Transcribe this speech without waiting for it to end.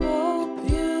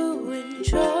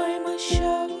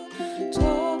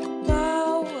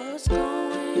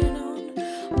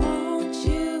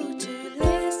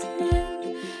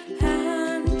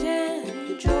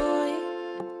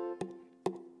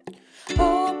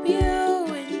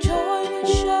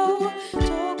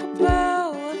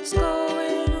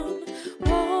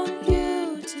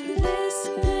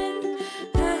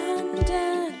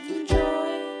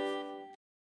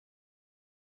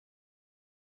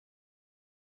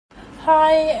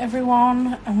Hi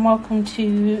everyone, and welcome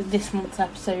to this month's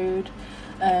episode.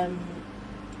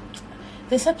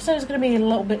 This episode is going to be a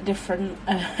little bit different.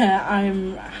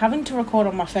 I'm having to record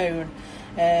on my phone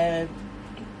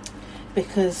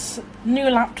because new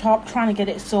laptop, trying to get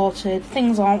it sorted,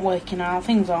 things aren't working out,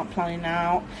 things aren't planning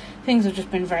out, things have just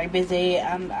been very busy,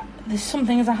 and there's some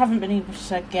things I haven't been able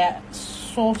to get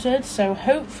sorted, so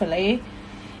hopefully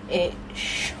it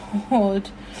should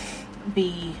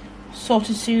be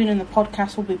sorted soon and the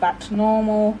podcast will be back to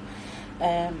normal.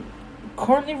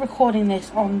 Currently recording this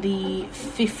on the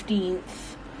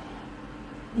 15th,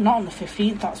 not on the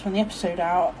 15th, that's when the episode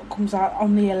comes out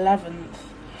on the 11th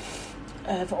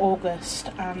of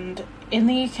August, and in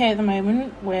the UK at the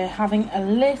moment we're having a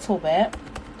little bit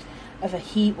of a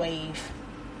heat wave.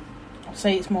 I'll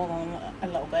say it's more than a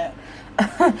little bit.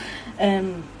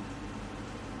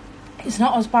 It's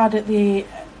not as bad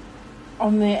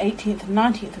on the 18th and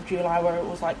 19th of July where it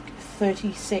was like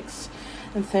 36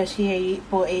 and 38,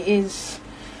 but it is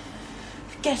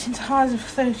getting to highs of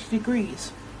 30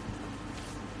 degrees,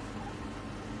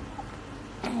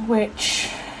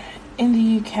 which in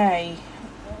the UK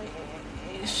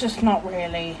it's just not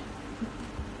really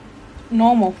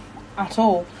normal at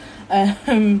all.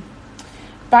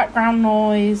 Background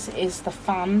noise is the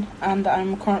fan, and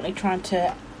I'm currently trying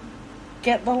to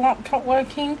get the laptop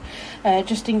working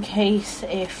just in case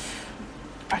if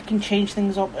I can change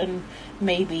things up and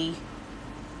maybe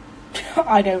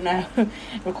I don't know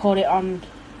record it on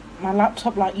my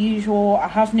laptop like usual. I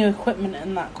have new equipment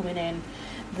and that coming in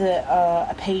that are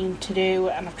a pain to do,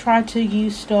 and I've tried to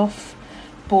use stuff,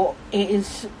 but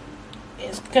it's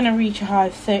going to reach a high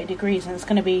of 30 degrees, and it's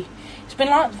been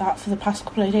like that for the past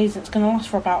couple of days. It's going to last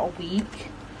for about a week.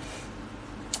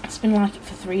 It's been like it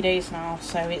for 3 days now,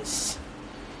 so it's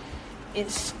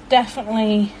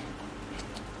definitely,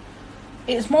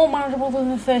 it's more manageable than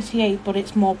the 38, but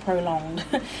it's more prolonged.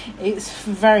 It's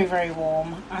very, very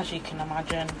warm, as you can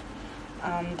imagine,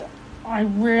 and I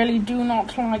really do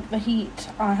not like the heat.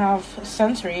 I have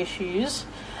sensory issues,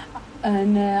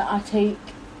 and I take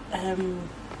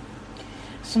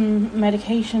some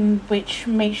medication which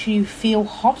makes you feel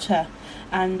hotter,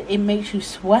 and it makes you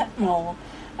sweat more,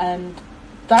 and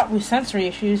that with sensory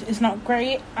issues is not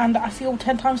great, and I feel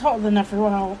 10 times hotter than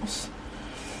everyone else.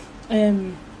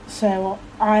 So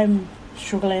I'm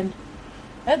struggling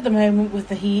at the moment with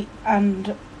the heat,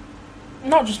 and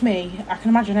not just me, I can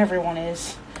imagine everyone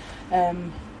is,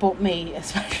 but me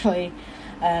especially.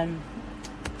 I've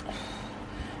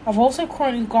also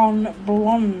currently gone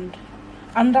blonde,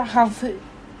 and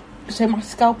so my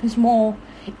scalp is more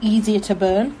easier to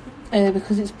burn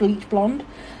because it's bleach blonde,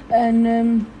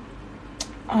 and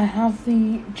I have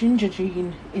the ginger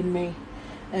gene in me,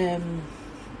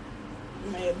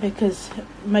 because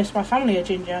most of my family are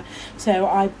ginger, so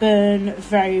I burn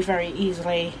very, very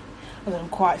easily, and I'm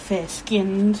quite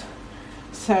fair-skinned,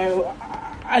 so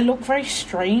I look very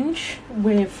strange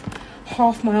with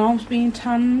half my arms being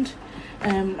tanned,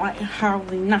 like how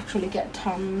they naturally get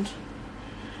tanned,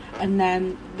 and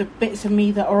then the bits of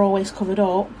me that are always covered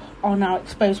up are now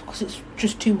exposed because it's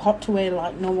just too hot to wear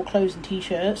like normal clothes and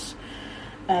t-shirts.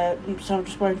 So I'm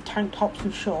just wearing tank tops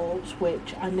and shorts,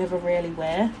 which I never really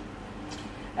wear,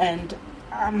 and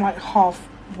I'm like half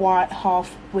white,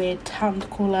 half weird tanned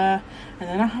colour, and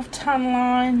then I have tan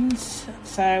lines,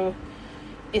 so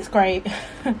it's great.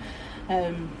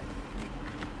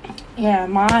 Yeah,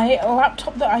 my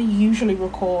laptop that I usually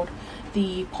record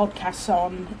the podcasts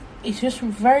on is just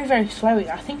very, very slow.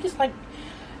 I think it's like,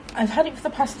 I've had it for the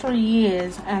past 3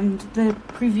 years, and the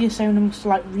previous owner must have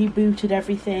like rebooted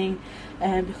everything,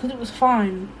 because it was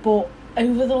fine, but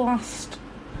over the last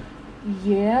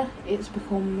year it's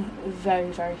become very,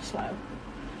 very slow,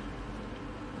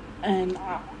 and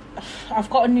I've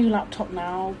got a new laptop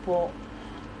now, but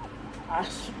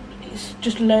it's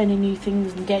just learning new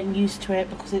things and getting used to it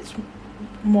because it's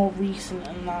more recent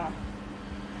and that,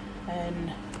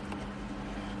 and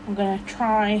I'm going to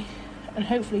try and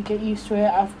hopefully get used to it.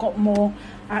 I've got more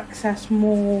access,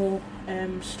 more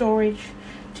storage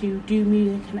to do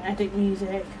music and edit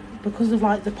music because of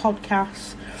like the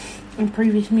podcasts and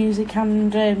previous music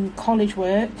and college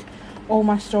work. All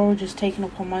my storage is taken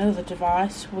up on my other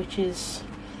device, which is,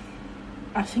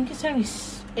 I think it's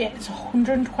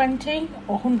 120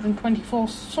 or 124,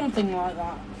 something like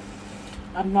that.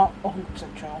 I'm not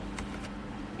 100% sure,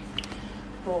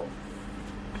 but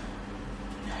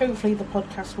hopefully the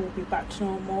podcast will be back to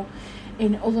normal.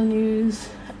 In other news,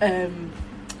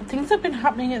 things have been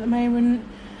happening at the moment,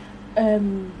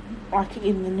 like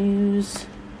in the news.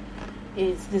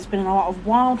 There's been a lot of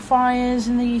wildfires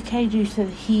in the UK due to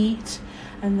the heat,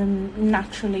 and then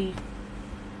naturally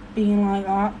being like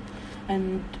that,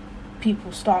 and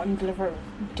people starting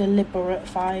deliberate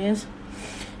fires.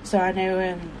 So I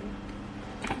know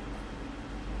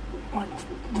like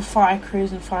the fire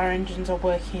crews and fire engines are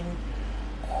working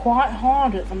quite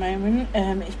hard at the moment.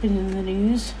 It's been in the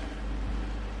news,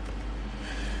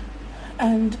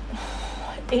 and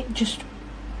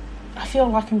I feel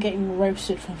like I'm getting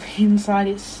roasted from the inside.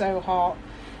 It's so hot,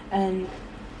 and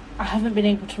I haven't been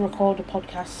able to record a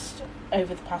podcast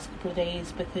over the past couple of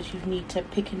days because you need to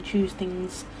pick and choose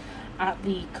things at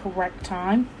the correct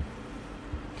time,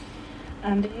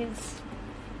 and it's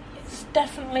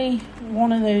definitely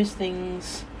one of those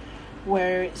things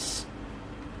where it's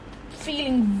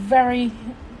feeling very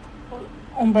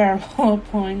unbearable at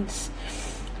points.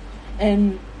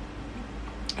 And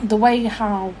the way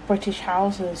how British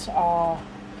houses are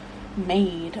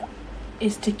made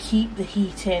is to keep the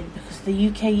heat in, because the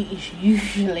UK is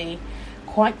usually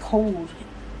quite cold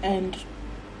and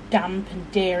damp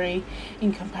and dreary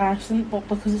in comparison, but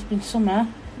because it's been summer,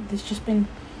 there's just been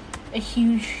a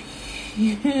huge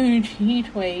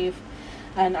heat wave,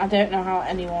 and I don't know how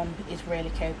anyone is really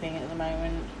coping at the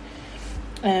moment.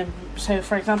 So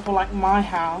for example, like my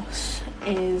house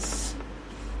is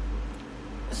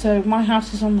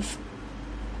on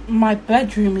my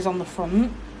bedroom is on the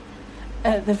front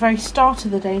at the very start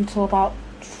of the day until about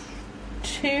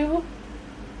 2.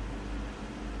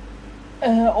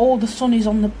 All the sun is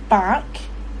on the back,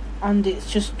 and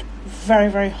it's just very,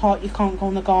 very hot. You can't go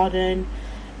in the garden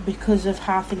because of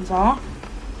how things are.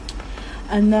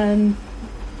 And then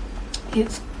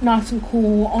it's nice and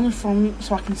cool on the front,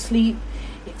 so I can sleep.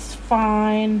 It's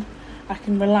fine. I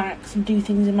can relax and do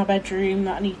things in my bedroom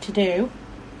that I need to do,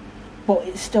 but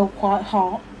it's still quite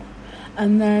hot.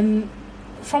 And then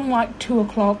from like 2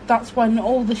 o'clock, that's when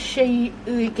all the shade,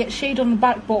 it gets shade on the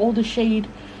back, but all the shade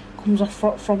comes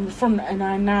off from the front, and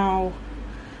I now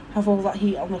have all that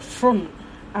heat on the front,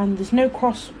 and there's no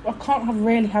I can't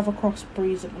really have a cross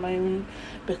breeze at the moment,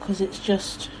 because it's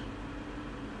just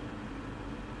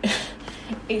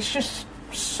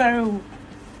so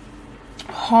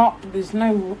hot. There's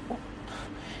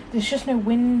just no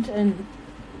wind, and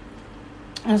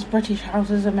as British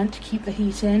houses are meant to keep the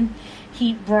heat in,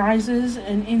 heat rises,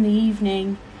 and in the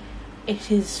evening it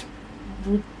is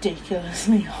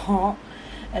ridiculously hot.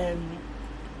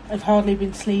 I've hardly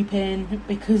been sleeping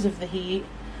because of the heat,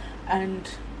 and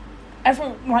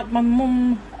my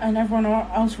mum and everyone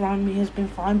else around me has been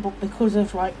fine, but because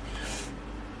of like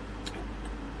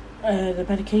the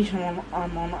medication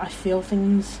I'm on, I feel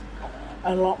things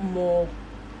a lot more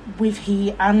with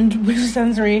heat and with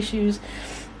sensory issues.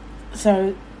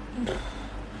 So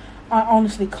I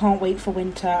honestly can't wait for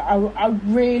winter. I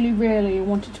really, really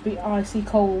want it to be icy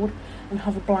cold and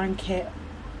have a blanket,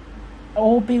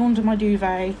 or be under my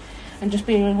duvet and just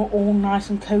be all nice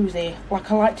and cozy. Like,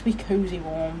 I like to be cozy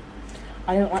warm.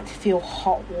 I don't like to feel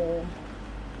hot warm.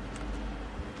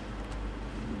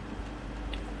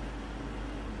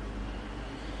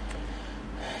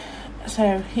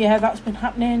 So yeah, that's been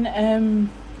happening.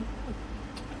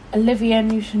 Olivia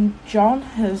Newton-John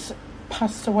has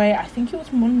passed away, I think it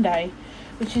was Monday,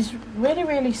 which is really,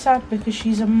 really sad, because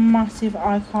she's a massive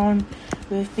icon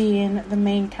with being the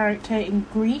main character in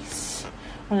Grease,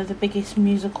 one of the biggest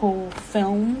musical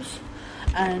films,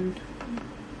 and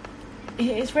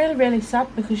it's really, really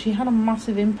sad because she had a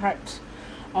massive impact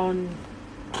on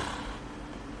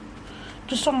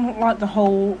like the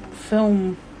whole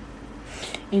film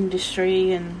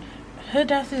industry, and her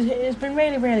death has been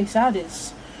really, really sad.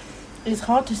 It's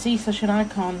hard to see such an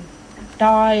icon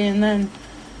die, and then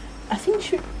I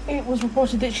think it was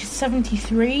reported that she's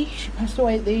 73. She passed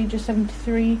away at the age of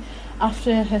 73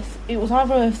 after it was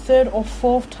either her 3rd or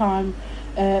 4th time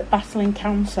battling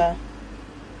cancer.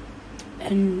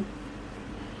 And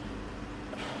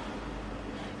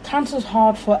cancer's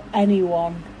hard for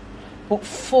anyone, but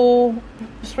 4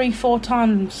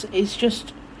 times it's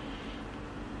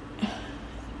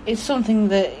something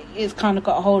that it's kind of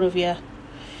got a hold of you.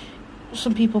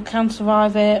 Some people can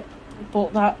survive it,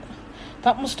 but that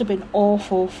must have been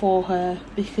awful for her,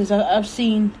 because I've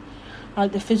seen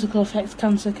like the physical effects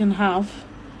cancer can have,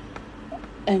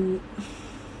 and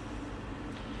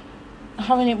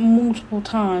having it multiple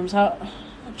times, it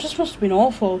just must have been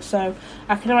awful. So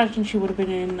I can imagine she would have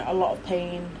been in a lot of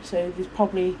pain. So there's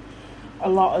probably a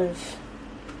lot of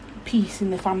peace in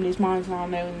the family's minds now,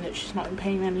 knowing that she's not in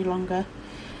pain any longer.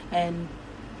 And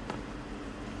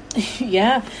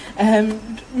yeah,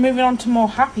 moving on to more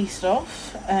happy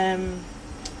stuff.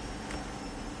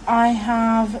 I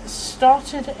have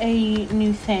started a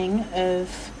new thing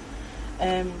of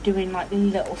doing like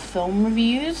little film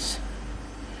reviews,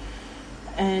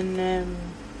 and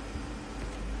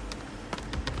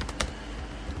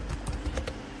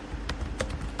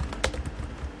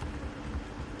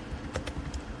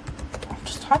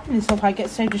typing this up, I get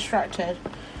so distracted.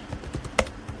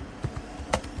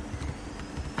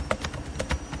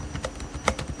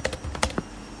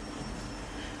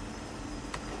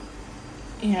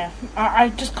 Yeah, I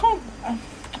just can't.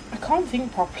 I can't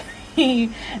think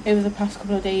properly over the past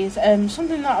couple of days.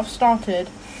 Something that I've started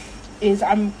is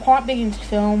I'm quite big into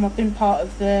film. I've been part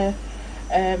of the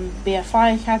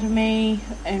BFI Academy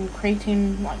and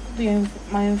creating like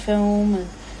my own film, and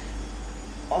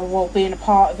being a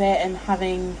part of it and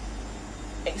having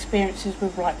experiences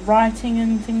with like writing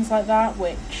and things like that,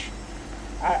 which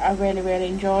I really, really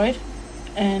enjoyed.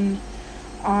 And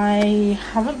I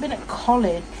haven't been at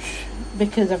college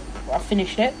because I've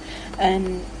finished it,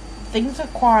 and things are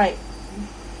quite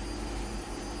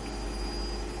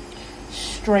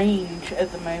strange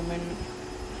at the moment.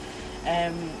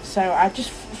 So I just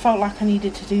felt like I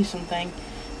needed to do something.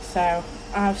 So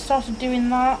I've started doing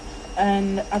that,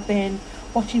 and I've been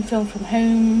watching films from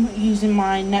home using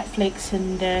my Netflix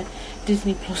and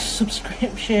Disney Plus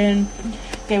subscription,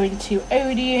 going to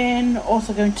Odeon,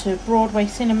 also going to Broadway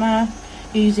cinema,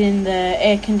 using the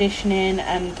air conditioning,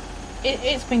 and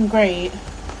it's been great.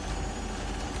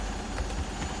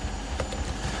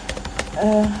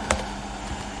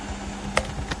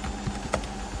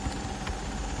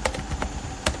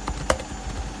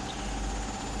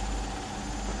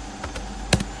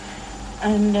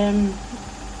 And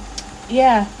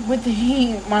yeah, with the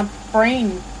heat, my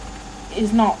brain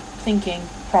is not thinking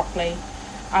properly.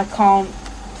 I can't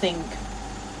think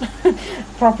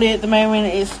properly at the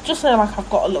moment. It's just like I've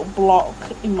got a little block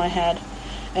in my head.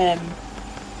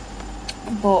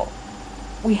 But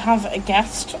we have a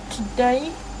guest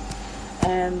today,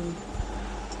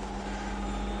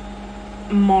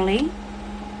 Molly.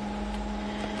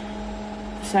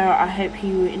 So I hope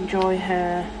you enjoy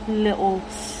her little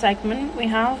segment we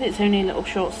have. It's only a little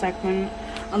short segment.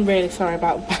 I'm really sorry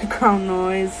about background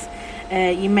noise.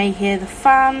 You may hear the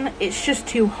fan. It's just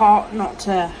too hot not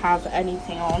to have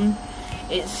anything on.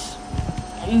 It's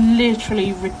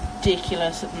literally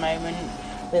ridiculous at the moment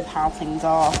with how things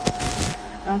are.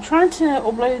 I'm trying to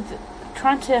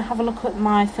have a look at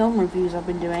my film reviews I've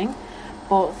been doing,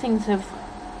 but things have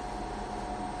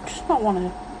just not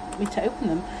wanted me to open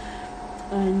them.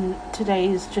 And today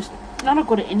is just not a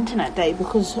good internet day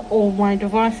because all my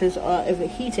devices are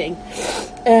overheating.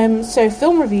 So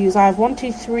film reviews, I have 1,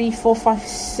 2, 3, 4, 5,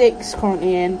 6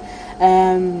 currently in.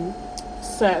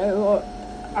 So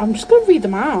I'm just going to read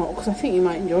them out because I think you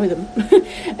might enjoy them.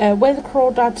 Where the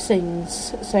Crawdad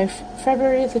Sings. So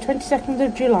February the 22nd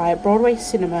of July at Broadway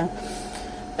Cinema.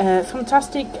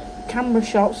 Fantastic camera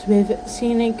shots with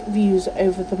scenic views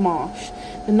over the marsh.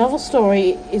 The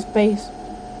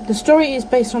story is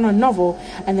based on a novel,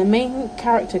 and the main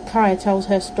character, Kaya, tells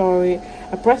her story,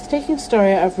 a breathtaking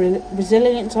story of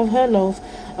resilience of her love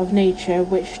of nature,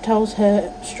 which tells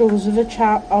her struggles of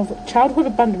childhood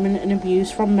abandonment and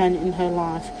abuse from men in her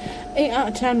life. 8 out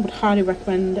of 10 would highly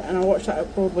recommend, and I watched that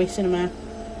at Broadway Cinema.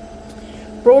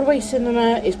 Broadway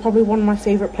Cinema is probably one of my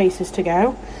favourite places to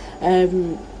go.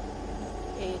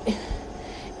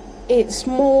 It's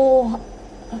more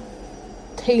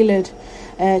tailored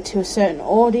to a certain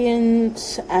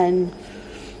audience, and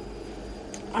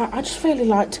I just really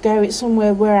like to go. It's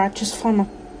somewhere where I just find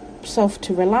myself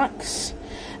to relax.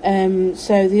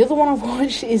 So the other one I've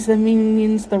watched is The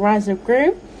Minions: The Rise of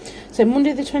Gru. So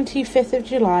Monday the 25th of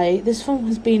July, this film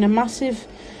has been a massive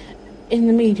in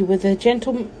the media with a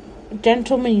gentle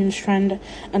Minions trend,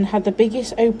 and had the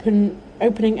biggest opening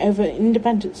over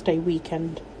Independence Day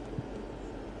weekend.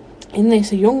 In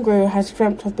this, a young Gru has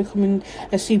dreamt of becoming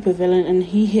a supervillain, and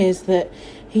he hears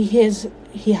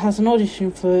he has an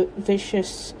audition for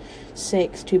Vicious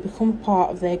 6 to become a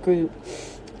part of their group,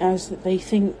 as they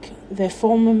think their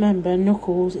former member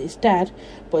Knuckles is dead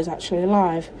but is actually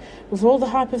alive. With all the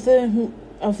hype of the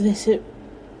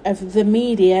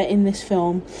media in this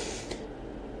film,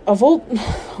 oh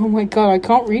my god, I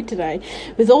can't read today.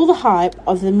 With all the hype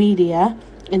of the media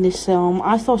in this film,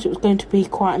 I thought it was going to be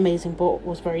quite amazing, but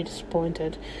was very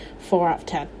disappointed. 4 out of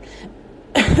 10.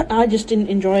 I just didn't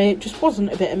enjoy it. Just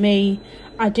wasn't a bit of me.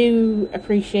 I do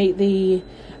appreciate the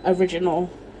original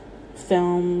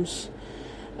films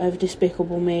of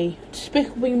Despicable Me.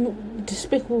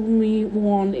 Despicable Me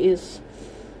 1 is...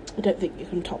 I don't think you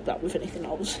can top that with anything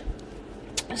else.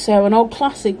 So an old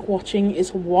classic watching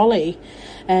is WALL-E,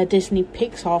 a Disney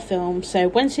Pixar film. So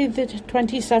Wednesday the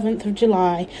 27th of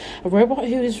July, a robot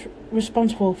who is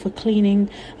responsible for cleaning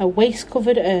a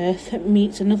waste-covered earth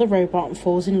meets another robot and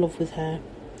falls in love with her.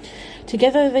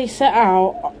 Together they set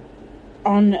out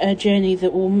on a journey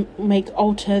that will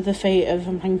alter the fate of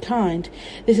mankind.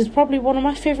 This is probably one of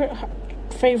my favourite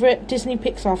favourite Disney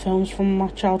Pixar films from my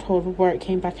childhood where it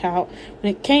came back out.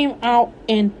 When it came out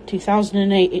in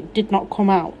 2008, it did not come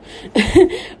out.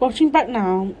 Watching back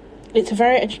now, it's a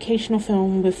very educational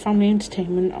film with family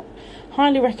entertainment.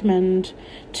 Highly recommend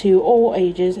to all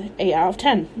ages, 8 out of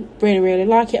 10. Really, really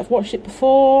like it. I've watched it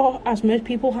before, as most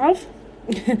people have.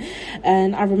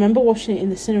 And I remember watching it in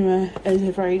the cinema as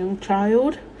a very young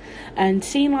child and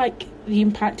seeing like the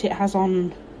impact it has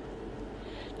on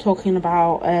talking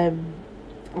about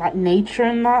like nature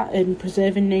and that, and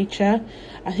preserving nature.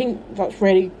 I think that's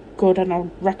really good, and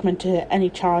I'll recommend to any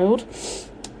child,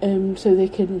 so they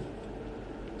can.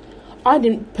 I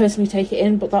didn't personally take it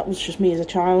in, but that was just me as a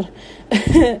child.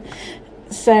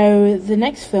 So the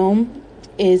next film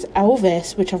is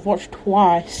Elvis, which I've watched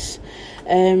twice.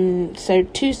 So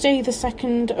Tuesday the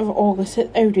 2nd of August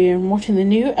at Odeon, watching the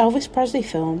new Elvis Presley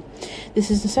film. This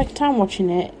is the second time watching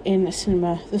it in a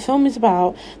cinema. The film is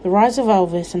about the rise of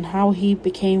Elvis and how he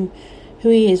became who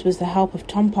he is with the help of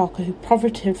Tom Parker, who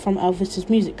profited from Elvis's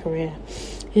music career.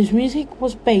 His music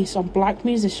was based on black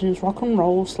musicians' rock and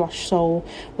roll / soul,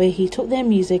 where he took their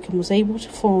music and was able to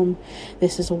form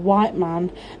this as a white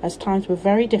man, as times were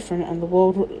very different and the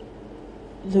world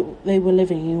that they were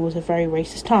living in was a very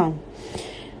racist time.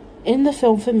 In the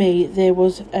film, for me, there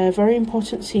was a very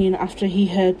important scene after he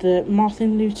heard that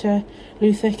Martin Luther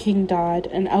King died,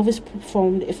 and Elvis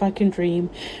performed If I Can Dream,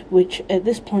 which at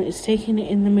this point is taken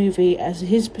in the movie as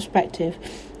his perspective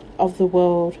of the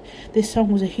world. This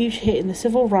song was a huge hit in the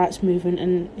civil rights movement,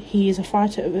 and he is a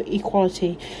fighter of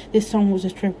equality. This song was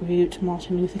a tribute to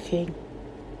Martin Luther King.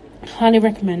 Highly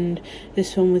recommend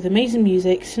this film with amazing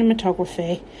music,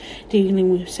 cinematography, dealing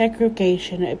with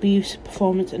segregation, abuse,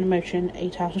 performance and emotion,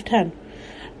 8 out of 10.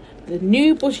 The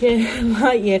new Buzz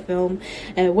Lightyear film,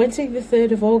 Wednesday the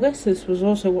 3rd of August. This was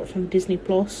also watched on Disney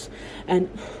Plus, and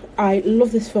I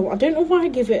love this film. I don't know why I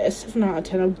give it a 7 out of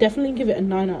 10. I'll definitely give it a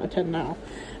 9 out of 10 now.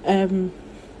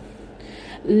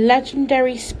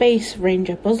 Legendary space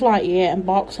ranger Buzz Lightyear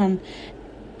embarks on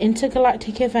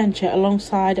intergalactic adventure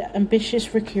alongside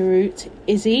ambitious recruit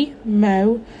Izzy,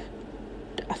 Mo,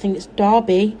 I think it's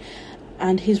Darby,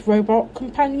 and his robot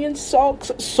companion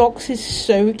Socks. Socks is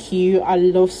so cute. I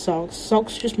love Socks.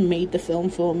 Socks just made the film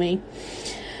for me.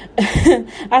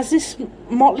 As this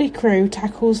motley crew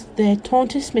tackles their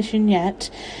tauntest mission yet,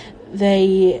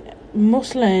 they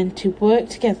must learn to work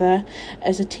together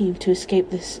as a team to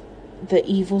escape the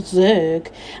evil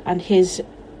Zurg and his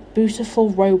beautiful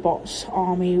robots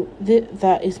army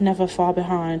that is never far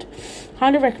behind.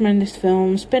 Highly recommend this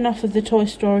film, spin-off of the Toy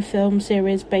Story film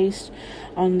series based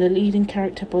on the leading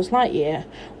character Buzz Lightyear.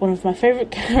 One of my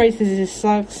favourite characters is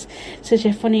Socks, such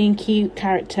a funny and cute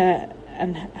character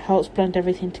and helps blend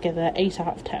everything together, 8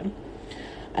 out of 10.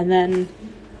 And then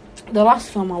the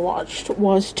last film I watched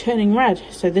was Turning Red.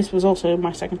 So this was also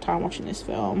my second time watching this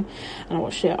film, and I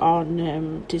watched it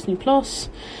on Disney Plus.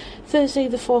 Thursday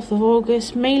the 4th of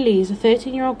August, Mei Lee is a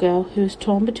 13-year-old girl who is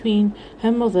torn between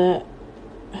her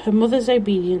mother's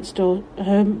obedient daughter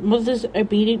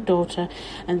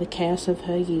and the chaos of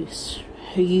her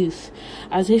youth.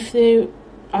 As if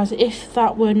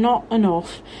that were not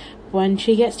enough, when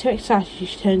she gets too excited,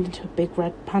 she turns into a big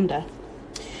red panda.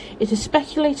 It is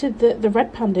speculated that the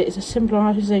red panda is a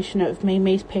symbolisation of Mei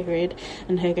Mei's period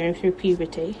and her going through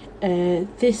puberty.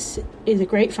 This is a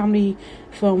great family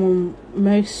film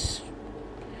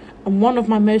and one of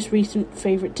my most recent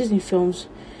favourite Disney films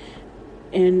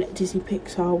in Disney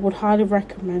Pixar. Would highly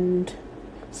recommend.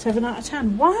 7 out of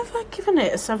 10. Why have I given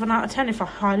it a 7 out of 10 if I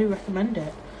highly recommend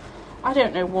it? I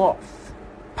don't know what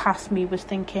past me was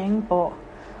thinking, but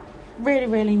really,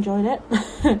 really enjoyed it.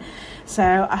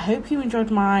 So I hope you enjoyed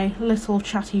my little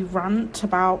chatty rant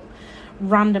about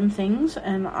random things,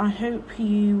 and I hope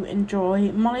you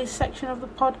enjoy Molly's section of the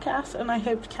podcast, and I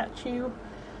hope to catch you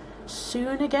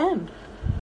soon again.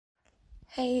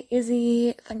 Hey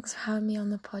Izzy, thanks for having me on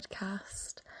the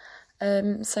podcast.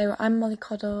 So I'm Molly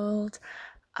Coddled.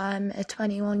 I'm a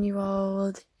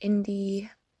 21-year-old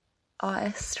indie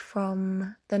artist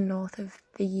from the north of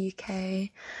the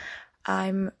UK.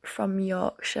 I'm from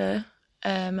Yorkshire.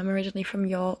 I'm originally from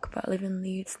York, but I live in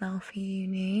Leeds now for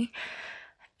uni.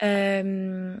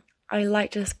 I like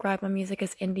to describe my music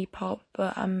as indie pop,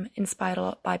 but I'm inspired a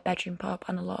lot by bedroom pop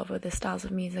and a lot of other styles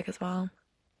of music as well.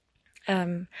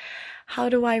 How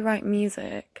do I write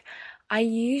music? I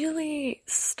usually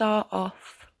start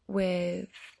off with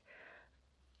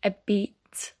a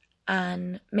beat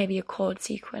and maybe a chord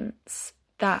sequence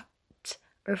that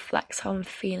reflects how I'm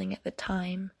feeling at the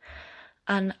time.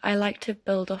 And I like to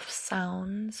build off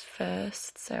sounds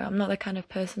first, so I'm not the kind of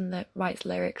person that writes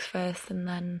lyrics first and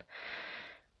then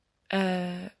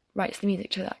writes the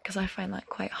music to that, because I find that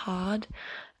quite hard.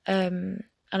 And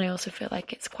I also feel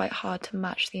like it's quite hard to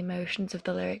match the emotions of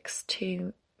the lyrics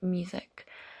to music.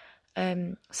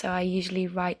 So I usually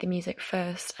write the music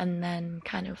first and then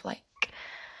kind of like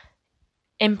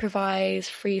improvise,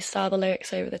 freestyle the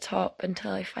lyrics over the top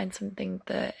until I find something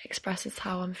that expresses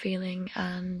how I'm feeling,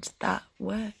 and that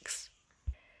works.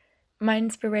 My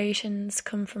inspirations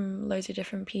come from loads of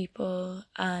different people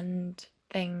and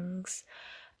things,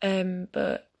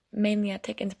 but mainly I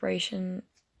take inspiration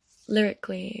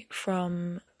lyrically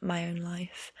from my own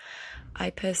life. I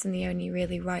personally only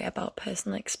really write about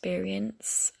personal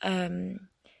experience,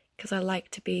 because I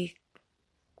like to be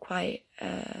quite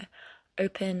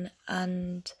open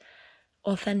and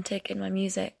authentic in my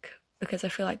music, because I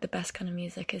feel like the best kind of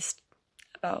music is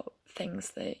about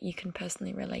things that you can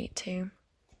personally relate to.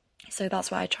 So that's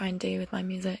what I try and do with my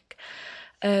music.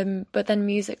 But then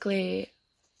musically,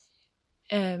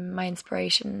 my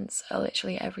inspirations are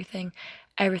literally everything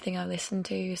I listen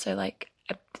to. So like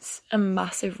a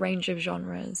massive range of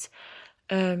genres.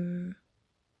 Who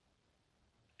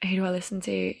do I listen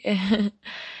to?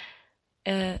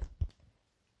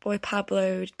 Boy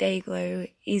Pablo,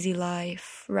 Dayglow, Easy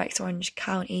Life, Rex Orange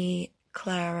County,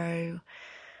 Clairo,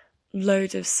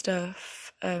 loads of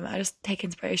stuff. I just take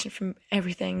inspiration from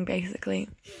everything, basically.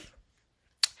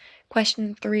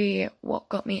 Question 3, what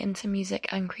got me into music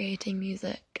and creating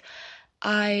music?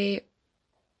 I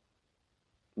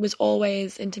was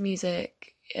always into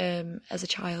music as a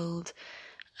child.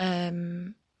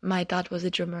 My dad was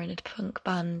a drummer in a punk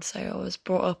band, so I was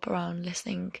brought up around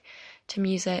listening to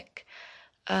music,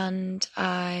 and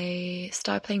I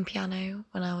started playing piano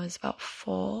when I was about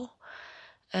 4.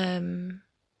 And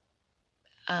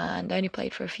I only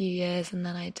played for a few years, and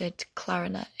then I did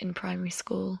clarinet in primary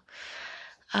school,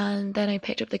 and then I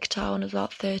picked up the guitar when I was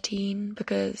about 13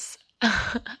 because there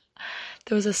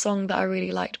was a song that I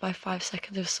really liked by 5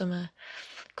 Seconds of Summer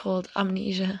called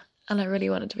Amnesia, and I really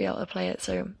wanted to be able to play it,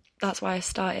 so that's why I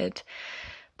started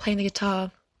playing the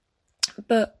guitar.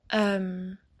 But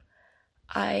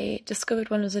I discovered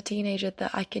when I was a teenager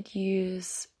that I could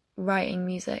use writing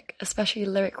music, especially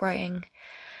lyric writing,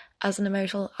 as an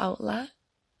emotional outlet.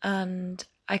 And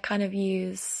I kind of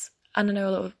use, and I know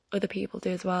a lot of other people do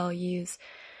as well, use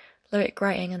lyric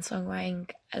writing and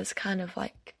songwriting as kind of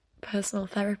like personal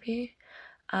therapy.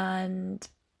 And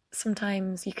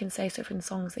sometimes you can say stuff in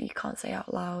songs that you can't say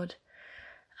out loud,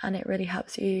 and it really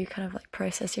helps you kind of like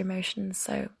process your emotions.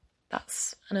 So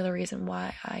that's another reason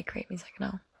why I create music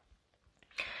now.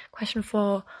 Question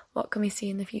 4, what can we see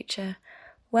in the future?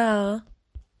 Well,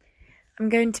 I'm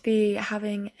going to be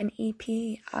having an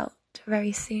EP out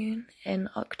very soon in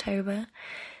October,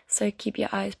 so keep your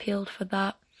eyes peeled for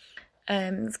that.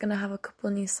 It's going to have a couple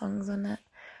of new songs on it,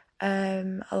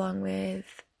 along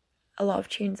with a lot of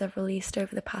tunes I've released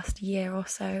over the past year or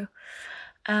so.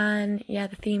 And yeah,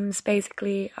 the themes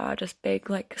basically are just big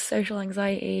like social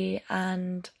anxiety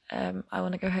and I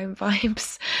want to go home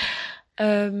vibes.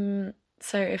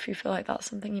 So if you feel like that's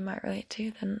something you might relate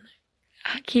to, then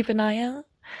keep an eye out.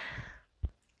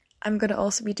 I'm going to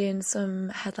also be doing some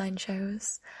headline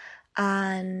shows,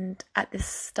 and at the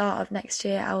start of next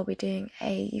year I will be doing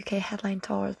a UK headline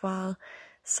tour as well,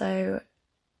 so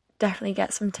definitely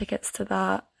get some tickets to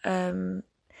that.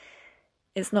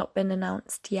 It's not been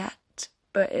announced yet,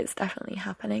 but it's definitely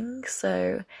happening,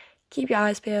 so keep your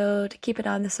eyes peeled, keep an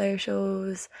eye on the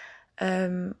socials.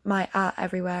 My @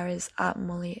 everywhere is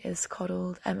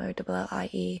 @MollyIsCoddled,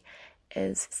 MOLLIE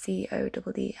is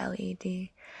CODDLED.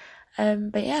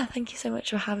 But yeah, thank you so much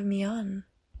for having me on.